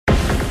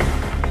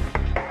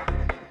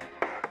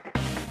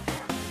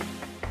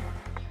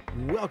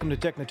Welcome to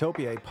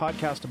Technotopia, a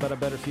podcast about a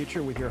better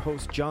future with your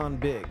host, John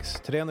Biggs.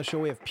 Today on the show,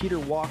 we have Peter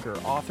Walker,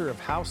 author of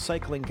How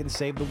Cycling Can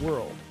Save the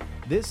World.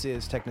 This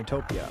is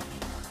Technotopia.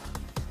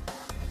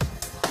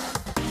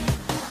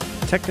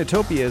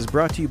 Technotopia is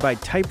brought to you by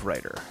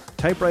Typewriter.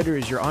 Typewriter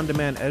is your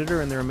on-demand editor,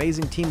 and their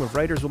amazing team of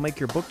writers will make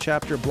your book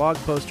chapter, blog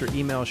post, or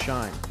email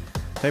shine.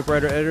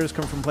 Typewriter editors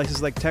come from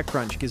places like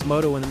TechCrunch,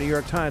 Gizmodo, and the New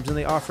York Times, and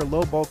they offer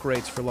low bulk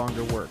rates for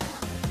longer work.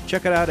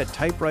 Check it out at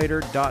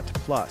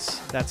typewriter.plus.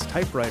 That's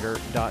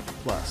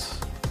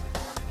typewriter.plus.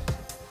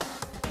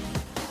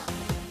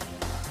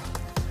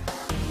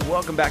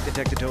 Welcome back to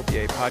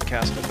Technotopia, a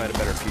podcast about a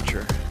better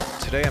future.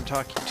 Today I'm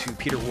talking to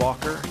Peter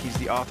Walker. He's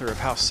the author of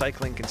How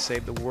Cycling Can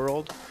Save the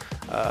World.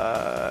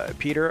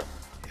 Peter,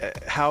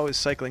 how is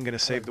cycling going to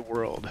save the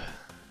world?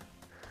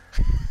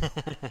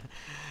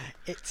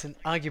 It's an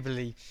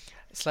arguably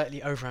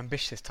slightly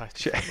overambitious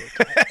title.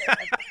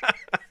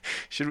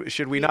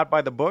 Should we not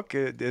buy the book?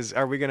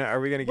 Are we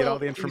gonna get all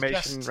the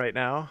information right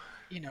now?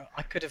 You know,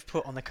 I could have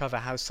put on the cover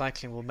how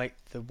cycling will make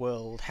the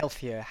world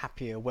healthier,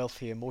 happier,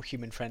 wealthier, more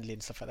human friendly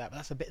and stuff like that, but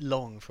that's a bit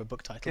long for a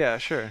book title. Yeah,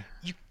 sure.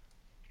 You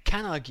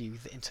can argue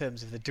that in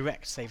terms of the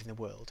direct saving the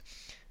world,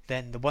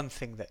 then the one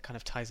thing that kind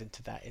of ties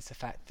into that is the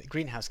fact that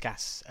greenhouse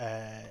gas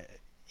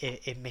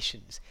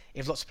emissions,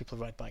 if lots of people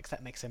ride bikes,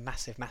 that makes a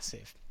massive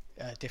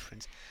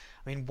difference.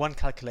 I mean, one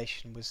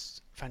calculation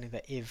was finding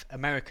that if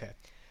America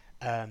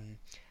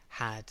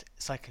had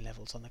cycling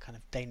levels on the kind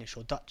of Danish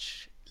or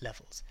Dutch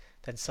levels,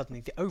 then suddenly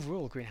the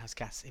overall greenhouse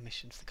gas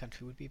emissions for the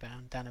country would be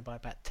down by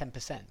about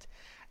 10%,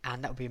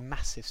 and that would be a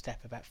massive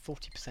step, about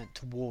 40%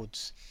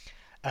 towards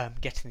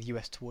getting the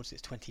US towards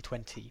its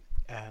 2020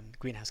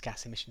 greenhouse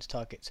gas emissions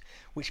targets,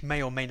 which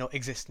may or may not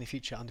exist in the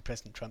future under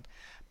President Trump.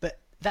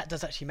 But that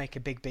does actually make a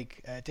big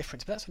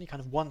difference, but that's only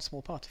kind of one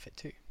small part of it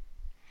too.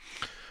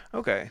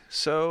 Okay,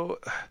 so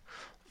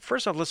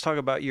first off, let's talk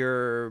about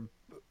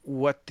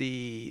what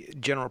the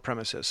general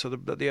premise is. So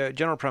the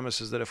general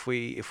premise is that if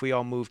we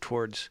all move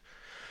towards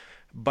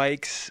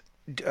bikes,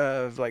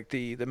 like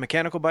the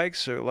mechanical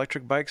bikes or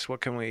electric bikes, what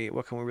can we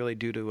really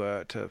do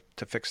to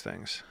fix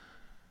things?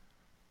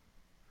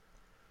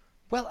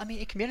 Well, I mean,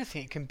 it can be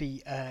anything. It can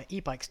be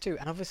e-bikes too,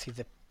 and obviously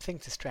the thing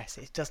to stress,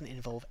 it doesn't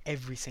involve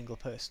every single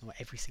person or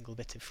every single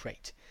bit of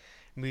freight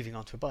moving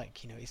onto a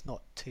bike. You know, it's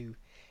not to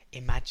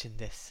imagine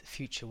this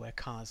future where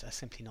cars are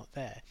simply not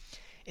there.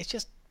 It's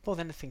just more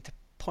than anything to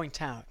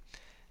point out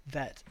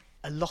that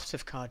a lot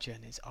of car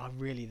journeys are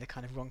really the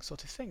kind of wrong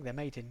sort of thing. They're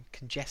made in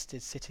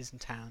congested cities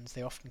and towns.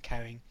 They're often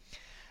carrying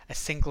a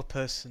single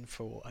person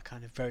for a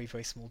kind of very,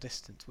 very small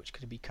distance, which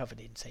could be covered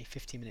in, say,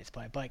 50 minutes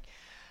by a bike.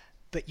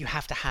 But you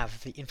have to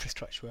have the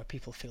infrastructure where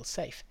people feel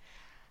safe.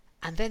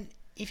 And then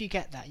if you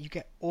get that, you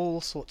get all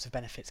sorts of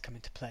benefits come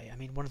into play. I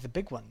mean, one of the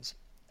big ones,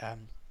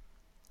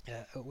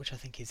 which I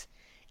think is,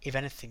 if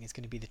anything, is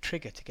going to be the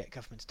trigger to get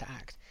governments to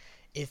act,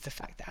 is the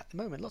fact that at the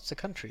moment lots of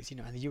countries, you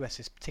know, and the US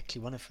is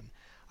particularly one of them,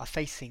 are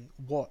facing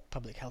what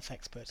public health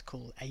experts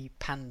call a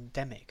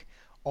pandemic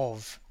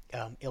of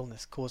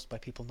illness caused by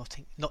people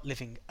not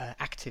living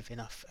active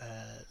enough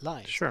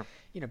lives. Sure.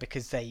 You know,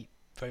 because they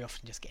very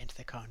often just get into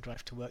their car and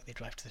drive to work. They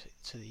drive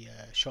to the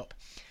shop.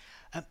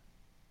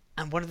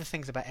 And one of the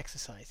things about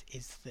exercise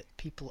is that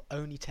people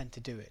only tend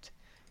to do it,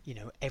 you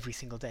know, every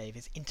single day. If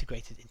it's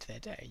integrated into their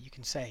day, you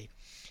can say,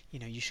 you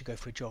know, you should go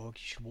for a jog,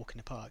 you should walk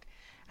in a park,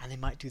 and they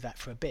might do that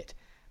for a bit.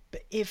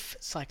 But if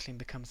cycling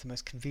becomes the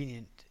most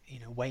convenient, you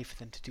know, way for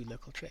them to do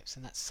local trips,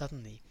 and that's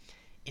suddenly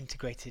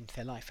integrated into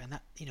their life, and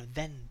that, you know,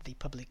 then the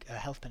public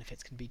health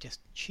benefits can be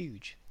just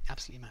huge,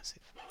 absolutely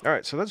massive. All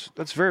right, so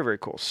that's very, very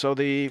cool. So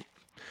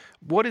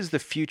what does the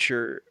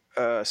future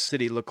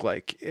city look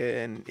like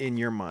in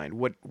your mind?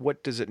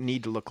 What does it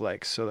need to look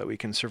like so that we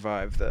can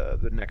survive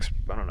the next,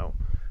 I don't know,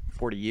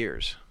 40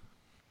 years?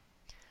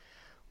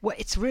 Well,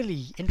 it's a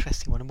really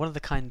interesting one, and one of the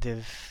kind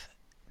of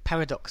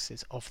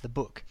paradoxes of the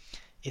book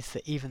is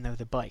that even though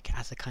the bike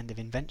as a kind of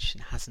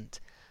invention hasn't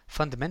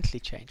fundamentally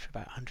changed for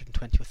about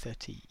 120 or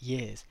 30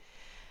 years,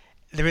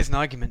 there is an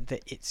argument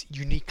that it's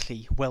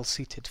uniquely well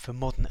suited for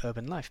modern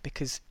urban life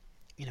because,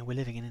 you know, we're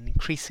living in an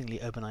increasingly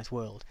urbanized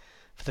world.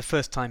 For the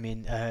first time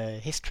in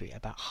history,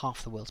 about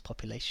half the world's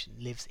population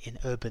lives in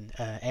urban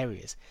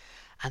areas,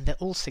 and they're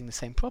all seeing the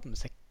same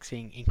problems. They're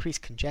seeing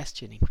increased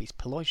congestion, increased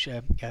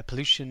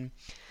pollution.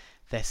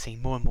 They're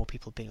seeing more and more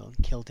people being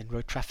killed in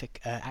road traffic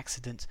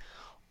accidents,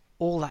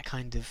 all that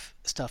kind of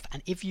stuff.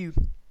 And if you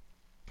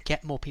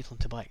get more people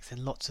onto bikes,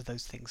 then lots of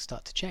those things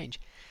start to change.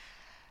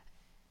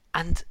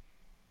 And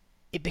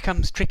it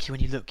becomes tricky when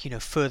you look, you know,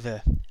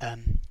 further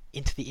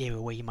into the era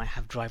where you might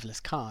have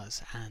driverless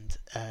cars and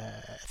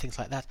things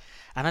like that.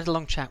 And I had a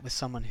long chat with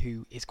someone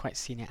who is quite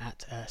senior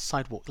at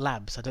Sidewalk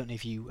Labs. I don't know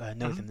if you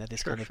know them. They're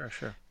this kind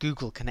of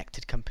Google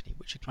connected company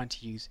which are trying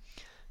to use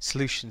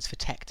solutions for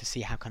tech to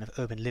see how kind of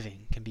urban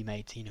living can be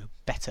made, you know,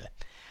 better.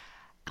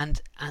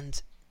 And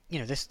you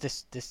know,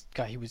 this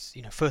guy, he was,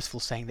 you know, first of all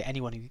saying that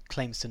anyone who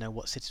claims to know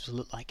what cities will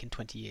look like in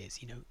 20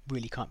 years, you know,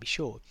 really can't be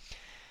sure.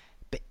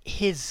 But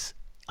his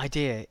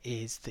idea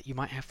is that you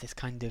might have this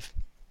kind of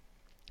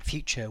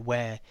future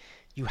where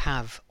you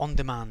have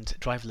on-demand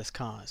driverless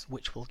cars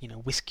which will,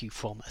 whisk you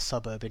from a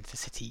suburb into the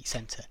city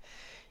centre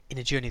in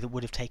a journey that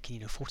would have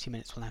taken, 40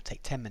 minutes will now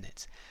take 10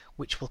 minutes,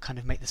 which will kind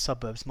of make the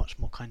suburbs much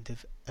more kind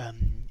of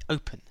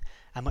open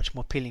and much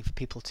more appealing for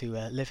people to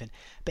live in.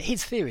 But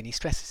his theory, and he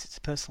stresses it's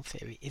a personal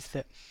theory, is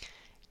that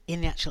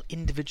in the actual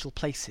individual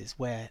places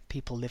where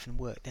people live and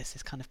work, there's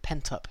this kind of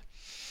pent-up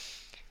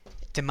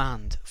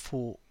demand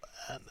for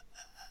a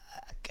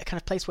kind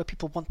of place where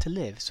people want to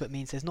live. So it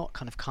means there's not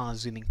kind of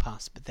cars zooming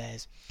past, but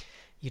there's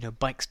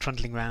bikes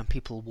trundling around,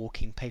 people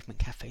walking, pavement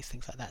cafes,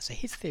 things like that. So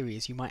his theory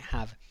is you might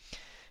have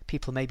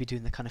people maybe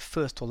doing the kind of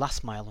first or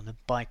last mile on a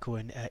bike or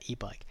an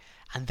e-bike,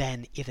 and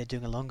then if they're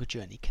doing a longer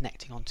journey,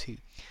 connecting onto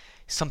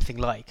something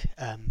like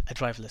a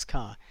driverless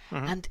car.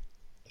 Mm-hmm. And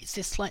it's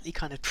this slightly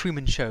kind of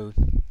Truman Show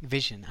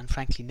vision, and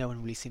frankly no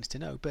one really seems to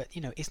know, but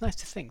it's nice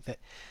to think that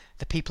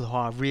the people who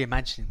are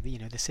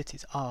reimagining the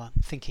cities are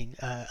thinking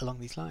along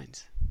these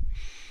lines.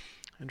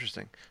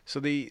 Interesting.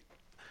 So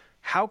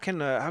how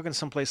can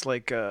some place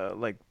like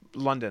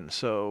London,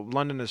 so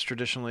London is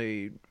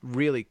traditionally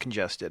really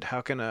congested,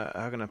 how can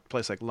a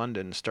place like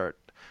London start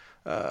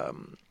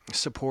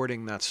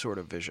supporting that sort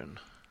of vision?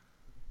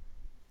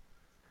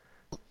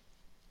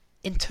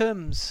 In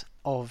terms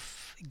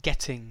of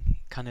getting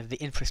kind of the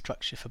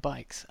infrastructure for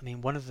bikes, I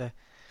mean, one of the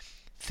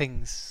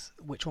things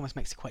which almost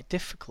makes it quite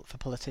difficult for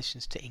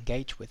politicians to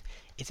engage with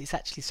is it's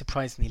actually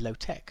surprisingly low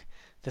tech.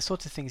 The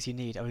sort of things you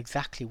need are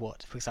exactly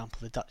what, for example,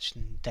 the Dutch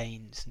and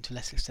Danes, and to a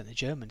lesser extent the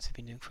Germans, have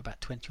been doing for about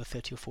 20 or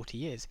 30 or 40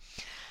 years.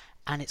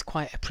 And it's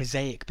quite a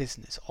prosaic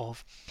business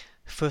of,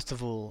 first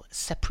of all,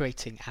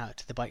 separating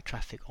out the bike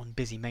traffic on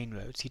busy main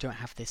roads. You don't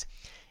have this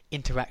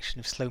interaction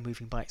of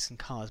slow-moving bikes and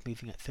cars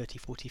moving at 30,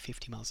 40,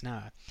 50 miles an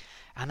hour.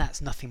 And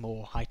that's nothing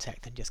more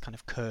high-tech than just kind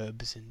of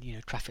curbs and,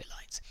 traffic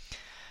lights.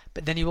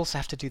 But then you also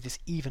have to do this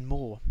even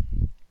more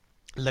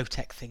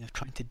low-tech thing of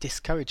trying to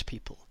discourage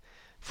people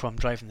from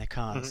driving their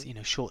cars,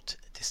 Mm-hmm. Short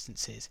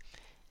distances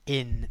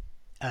in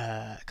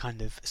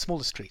kind of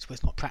smaller streets where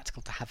it's not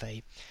practical to have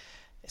a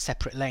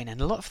separate lane.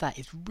 And a lot of that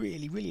is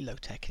really, really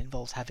low-tech. It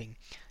involves having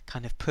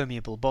kind of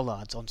permeable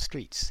bollards on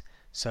streets,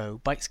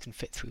 so bikes can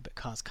fit through but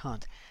cars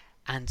can't.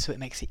 And so it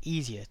makes it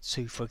easier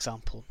to, for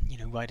example,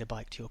 ride a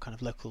bike to your kind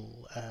of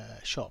local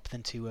shop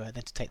than to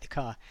take the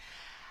car.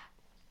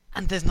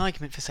 And there's an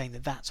argument for saying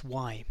that that's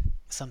why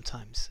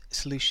sometimes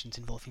solutions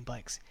involving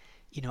bikes,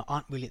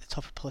 aren't really at the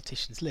top of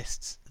politicians'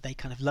 lists. They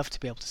kind of love to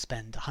be able to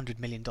spend $100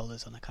 million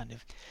on a kind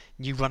of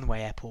new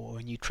runway airport or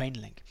a new train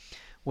link,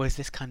 whereas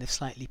this kind of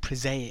slightly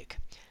prosaic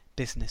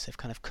business of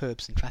kind of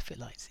curbs and traffic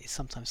lights is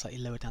sometimes slightly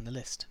lower down the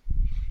list.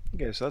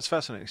 Okay, so that's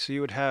fascinating. So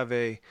you would have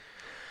a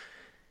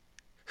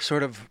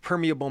sort of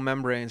permeable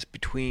membranes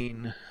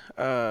between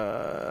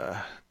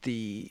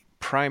the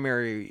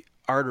primary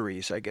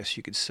arteries, I guess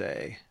you could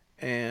say,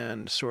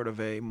 and sort of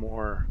a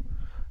more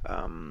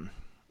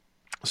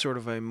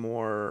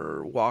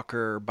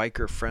walker,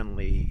 biker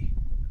friendly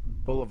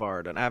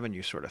boulevard, an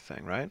avenue sort of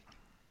thing, right?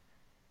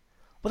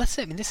 Well, that's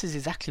it. I mean, this is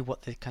exactly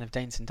what the kind of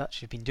Danes and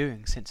Dutch have been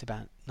doing since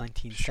about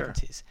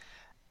 1970s.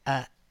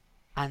 Sure.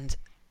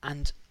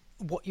 And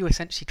what you're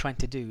essentially trying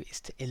to do is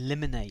to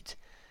eliminate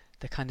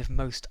the kind of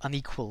most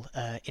unequal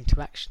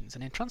interactions.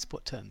 And in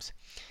transport terms,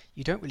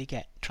 you don't really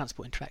get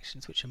transport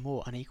interactions which are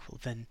more unequal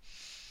than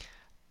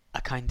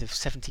a kind of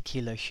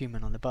 70-kilo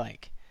human on a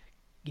bike,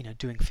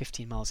 doing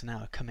 15 miles an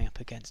hour coming up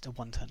against a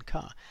 1-ton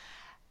car.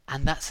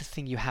 And that's the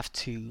thing you have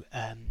to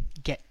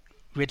get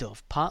rid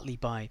of, partly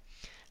by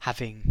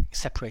having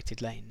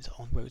separated lanes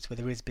on roads where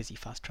there is busy,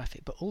 fast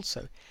traffic, but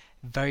also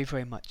very,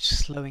 very much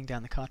slowing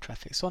down the car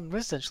traffic. So on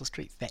residential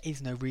streets, there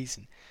is no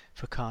reason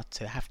for a car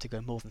to have to go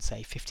more than,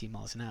 say, 15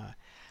 miles an hour.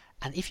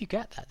 And if you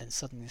get that, then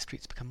suddenly the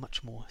streets become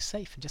much more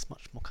safe and just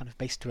much more kind of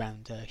based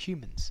around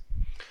humans.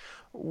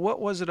 What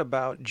was it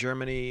about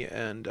Germany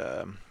and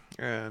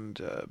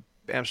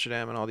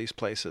Amsterdam and all these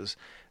places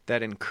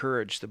that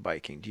encouraged the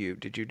biking?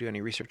 Did you do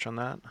any research on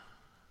that?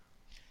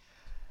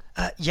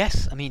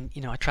 Yes, I mean,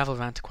 I traveled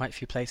around to quite a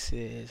few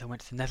places. I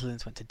went to the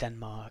Netherlands, went to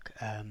Denmark.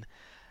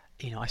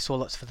 I saw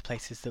lots of other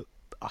places that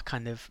are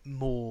kind of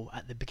more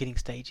at the beginning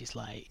stages,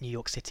 like New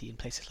York City and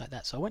places like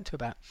that. So I went to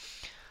about,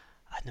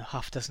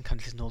 half a dozen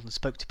countries in Northern and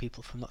spoke to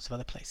people from lots of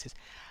other places.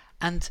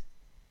 And,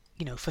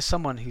 for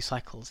someone who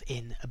cycles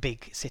in a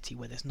big city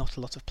where there's not a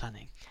lot of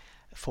planning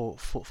for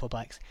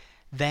bikes,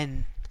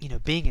 then,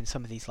 being in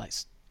some of these like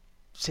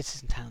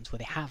cities and towns where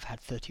they have had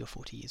 30 or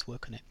 40 years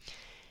work on it,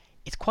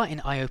 it's quite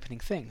an eye-opening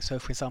thing. So,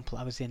 for example,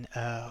 I was in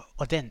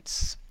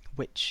Odense,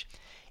 which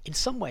in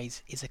some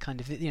ways is a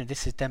kind of,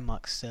 this is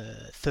Denmark's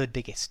third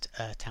biggest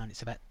town.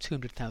 It's about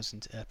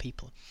 200,000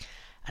 people.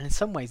 And in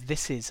some ways,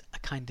 this is a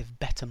kind of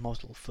better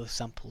model, for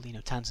example,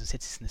 towns and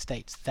cities in the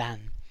States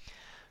than,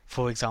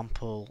 for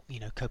example,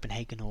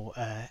 Copenhagen or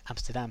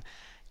Amsterdam,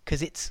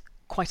 because it's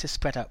quite a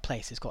spread out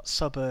place. It's got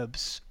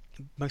suburbs.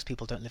 Most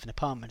people don't live in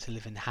apartments, they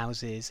live in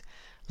houses.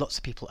 Lots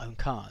of people own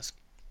cars.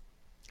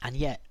 And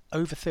yet,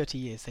 over 30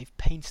 years, they've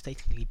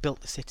painstakingly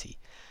built the city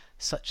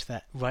such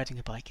that riding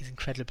a bike is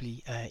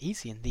incredibly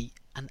easy, and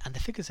the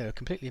figures there are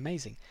completely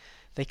amazing.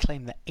 They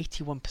claim that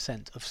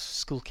 81% of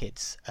school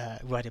kids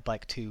ride a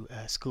bike to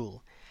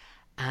school,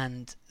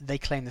 and they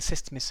claim the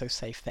system is so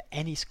safe that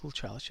any school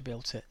child should be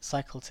able to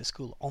cycle to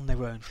school on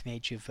their own from the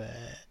age of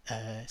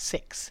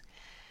 6.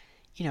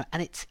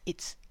 And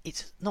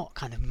it's not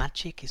kind of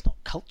magic, it's not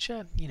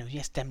culture.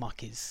 Yes,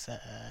 Denmark is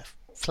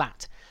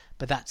flat,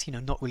 but that's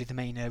not really the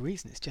main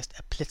reason. It's just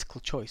a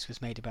political choice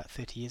was made about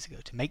 30 years ago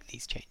to make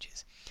these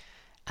changes,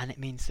 and it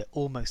means that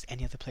almost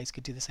any other place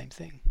could do the same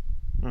thing.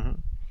 Mm-hmm.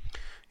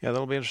 Yeah,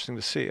 that'll be interesting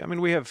to see. I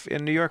mean, we have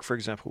in New York, for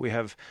example, we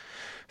have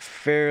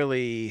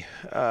fairly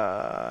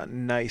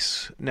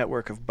nice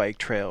network of bike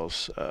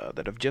trails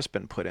that have just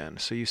been put in.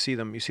 So you see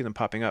them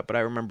popping up. But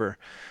I remember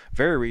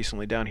very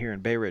recently down here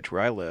in Bay Ridge,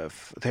 where I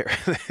live, there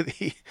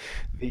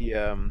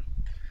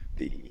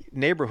the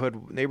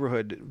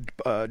neighborhood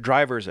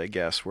drivers, I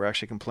guess, were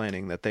actually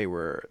complaining that they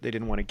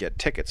didn't want to get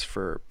tickets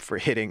for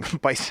hitting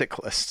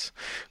bicyclists,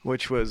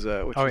 which was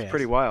Yes.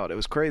 pretty wild. It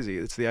was crazy.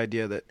 It's the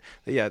idea that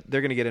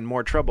they're going to get in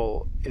more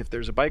trouble if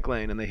there's a bike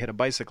lane and they hit a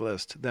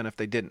bicyclist than if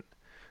they didn't,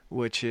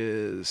 which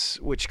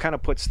kind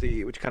of puts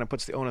the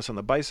onus on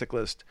the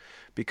bicyclist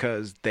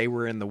because they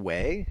were in the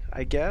way,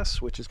 I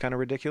guess, which is kind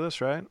of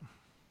ridiculous, right?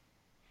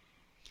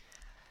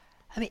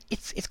 I mean,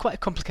 it's quite a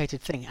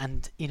complicated thing,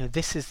 and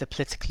this is the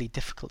politically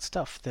difficult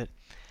stuff that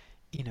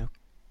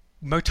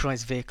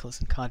motorized vehicles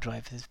and car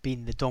drivers have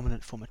been the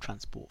dominant form of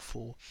transport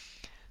for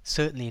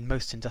certainly in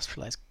most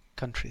industrialized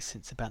countries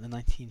since about the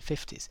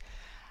 1950s,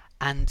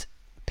 and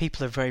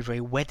people are very,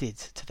 very wedded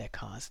to their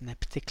cars, and they're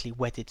particularly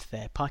wedded to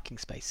their parking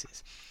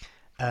spaces.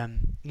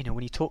 When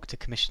you talk to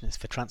commissioners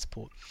for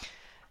transport,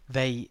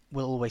 they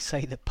will always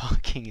say that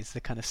parking is the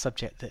kind of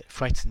subject that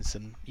frightens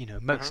them,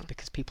 most,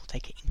 because people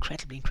take it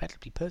incredibly,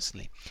 incredibly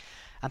personally.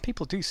 And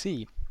people do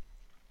see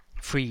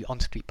free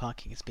on-street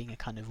parking as being a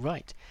kind of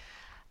right.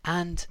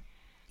 And,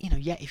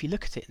 if you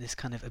look at it in this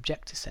kind of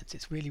objective sense,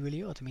 it's really,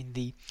 really odd. I mean,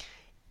 the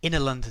inner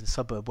London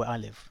suburb where I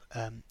live,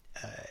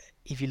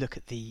 if you look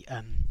at the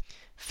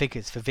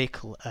figures for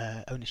vehicle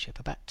ownership,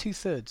 about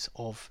 2/3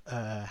 of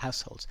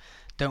households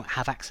don't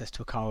have access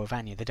to a car or a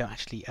van. They don't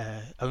actually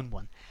own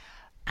one.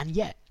 And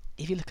yet,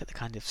 if you look at the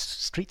kind of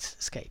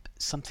streetscape,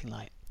 something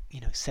like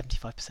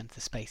 75% of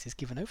the space is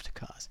given over to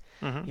cars.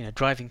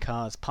 Driving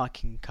cars,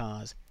 parking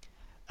cars,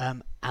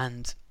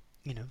 and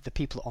the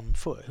people on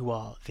foot, who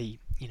are the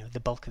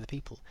bulk of the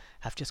people,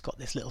 have just got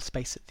this little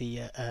space at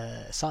the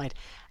side,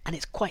 and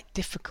it's quite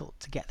difficult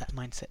to get that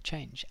mindset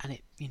change. And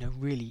it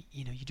really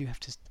you do have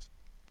to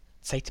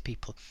say to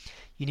people,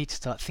 you need to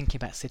start thinking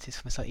about cities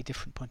from a slightly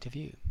different point of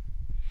view.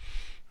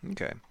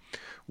 Okay.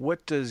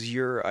 What does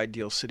your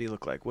ideal city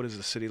look like? What does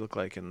the city look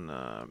like in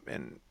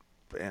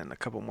a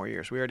couple more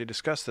years? We already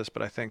discussed this,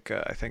 but I think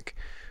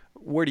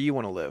where do you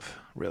want to live,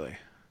 really?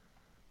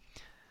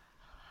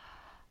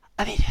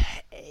 I mean,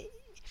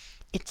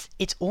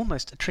 it's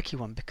almost a tricky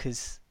one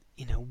because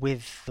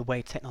with the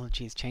way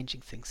technology is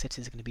changing things,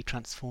 cities are going to be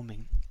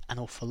transforming an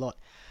awful lot,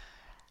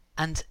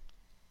 and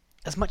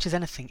as much as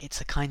anything, it's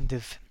a kind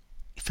of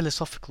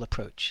philosophical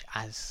approach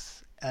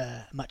as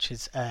much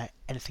as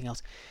anything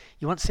else.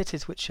 You want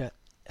cities which are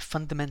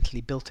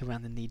fundamentally built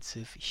around the needs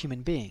of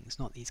human beings,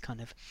 not these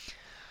kind of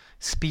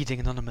speeding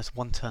anonymous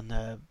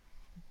one-ton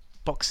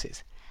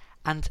boxes.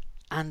 And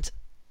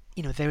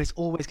there is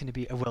always going to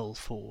be a role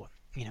for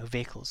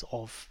vehicles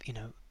of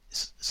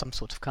some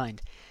sort of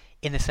kind,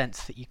 in the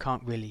sense that you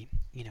can't really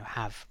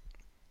have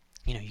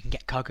you can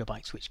get cargo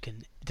bikes which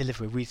can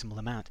deliver a reasonable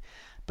amount,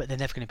 but they're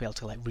never going to be able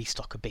to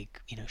restock a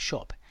big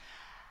shop.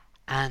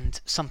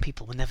 And some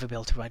people will never be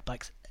able to ride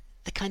bikes.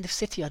 The kind of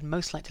city I'd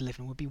most like to live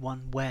in would be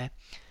one where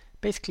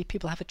basically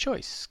people have a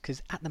choice,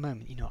 because at the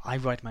moment, I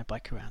ride my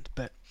bike around,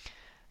 but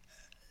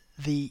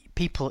the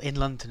people in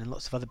London and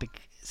lots of other big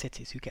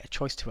cities who get a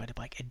choice to ride a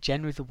bike are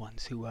generally the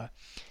ones who are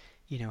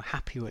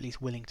happy, or at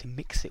least willing to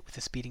mix it with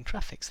the speeding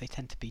traffic. So they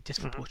tend to be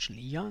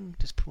disproportionately young,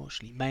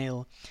 disproportionately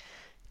male,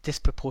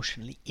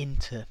 disproportionately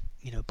into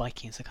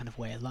biking as a kind of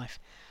way of life.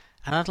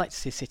 And I'd like to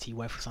see a city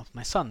where, for example,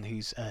 my son,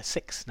 who's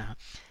 6 now,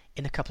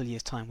 in a couple of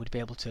years' time would be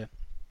able to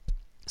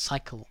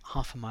cycle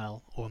half a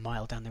mile or a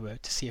mile down the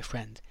road to see a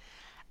friend,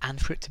 and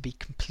for it to be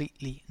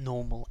completely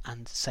normal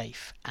and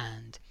safe,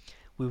 and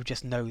we would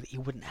just know that he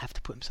wouldn't have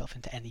to put himself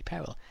into any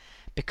peril,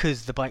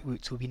 because the bike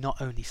routes would be not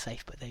only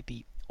safe, but they'd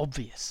be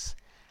obvious,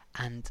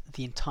 and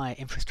the entire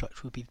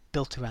infrastructure would be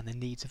built around the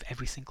needs of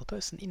every single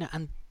person.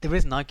 And there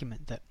is an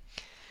argument that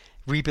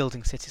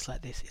rebuilding cities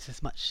like this is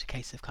as much a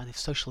case of kind of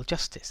social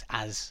justice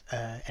as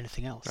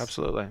anything else.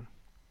 Absolutely.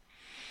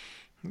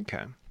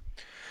 Okay.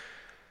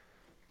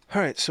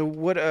 All right. So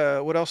what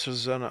else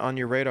is on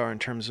your radar in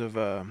terms of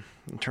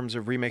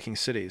remaking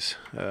cities?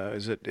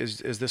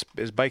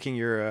 Is biking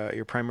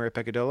your primary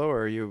peccadillo,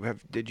 or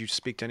did you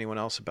speak to anyone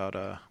else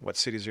about what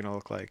cities are going to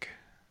look like?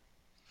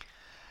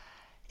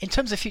 In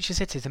terms of future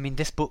cities, I mean,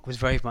 this book was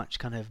very much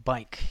kind of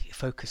bike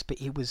focused, but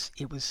it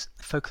was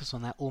focused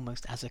on that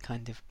almost as a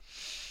kind of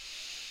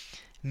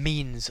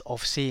means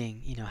of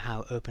seeing,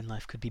 how urban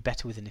life could be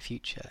better within the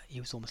future. It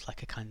was almost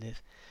like a kind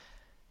of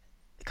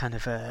kind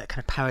of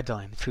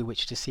paradigm through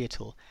which to see it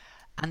all.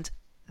 And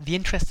the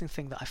interesting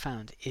thing that I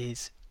found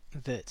is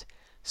that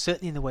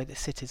certainly in the way that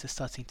cities are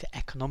starting to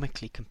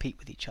economically compete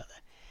with each other,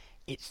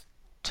 it's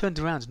turned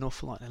around an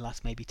awful lot in the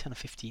last maybe 10 or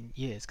 15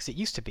 years, because it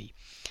used to be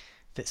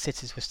that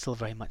cities were still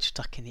very much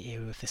stuck in the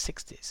era of the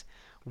 60s,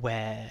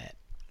 where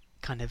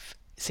kind of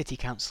city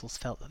councils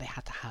felt that they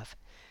had to have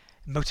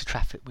motor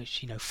traffic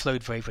which,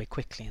 flowed very, very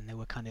quickly, and they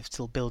were kind of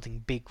still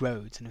building big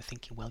roads and were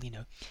thinking, well,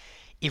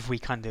 if we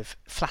kind of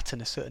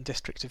flatten a certain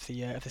district of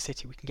the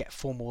city, we can get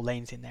 4 more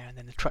lanes in there, and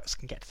then the trucks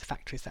can get to the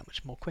factories that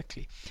much more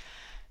quickly.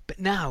 But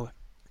now,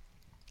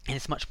 in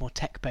this much more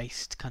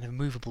tech-based kind of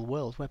movable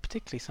world, where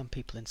particularly some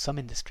people in some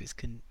industries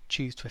can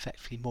choose to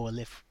effectively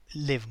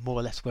live more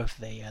or less wherever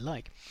they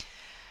like,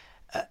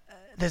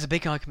 there's a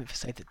big argument for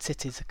say that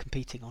cities are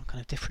competing on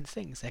kind of different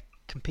things. They're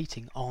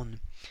competing on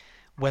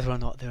whether or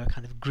not they're a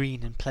kind of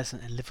green and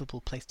pleasant and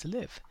livable place to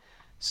live.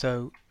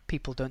 So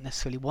people don't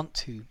necessarily want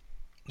to,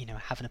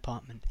 have an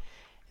apartment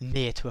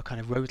near to a kind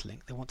of road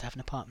link. They want to have an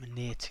apartment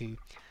near to,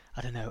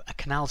 I don't know, a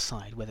canal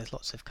side where there's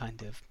lots of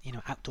kind of,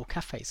 outdoor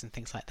cafes and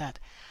things like that.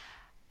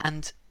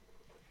 And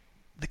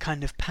the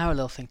kind of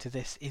parallel thing to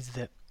this is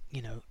that,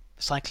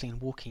 cycling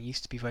and walking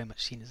used to be very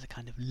much seen as a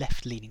kind of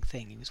left-leaning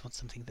thing. It was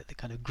something that the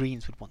kind of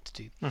Greens would want to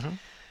do. Mm-hmm.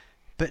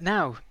 But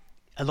now,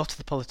 a lot of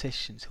the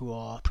politicians who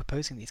are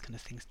proposing these kind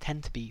of things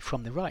tend to be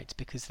from the right,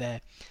 because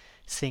they're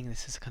seeing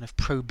this as a kind of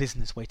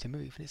pro-business way to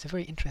move. And it's a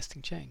very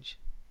interesting change.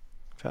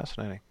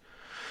 Fascinating.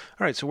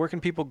 All right, so where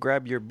can people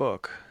grab your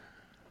book?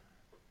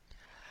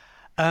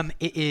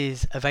 It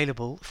is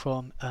available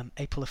from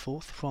April the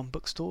 4th from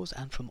bookstores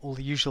and from all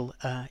the usual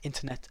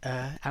internet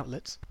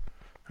outlets.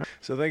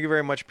 So thank you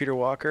very much, Peter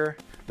Walker.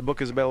 The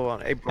book is available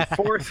on April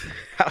 4th,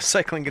 How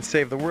Cycling Can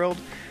Save the World.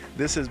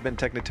 This has been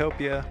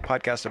Technotopia,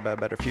 podcast about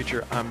a better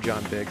future. I'm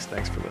John Biggs.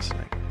 Thanks for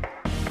listening.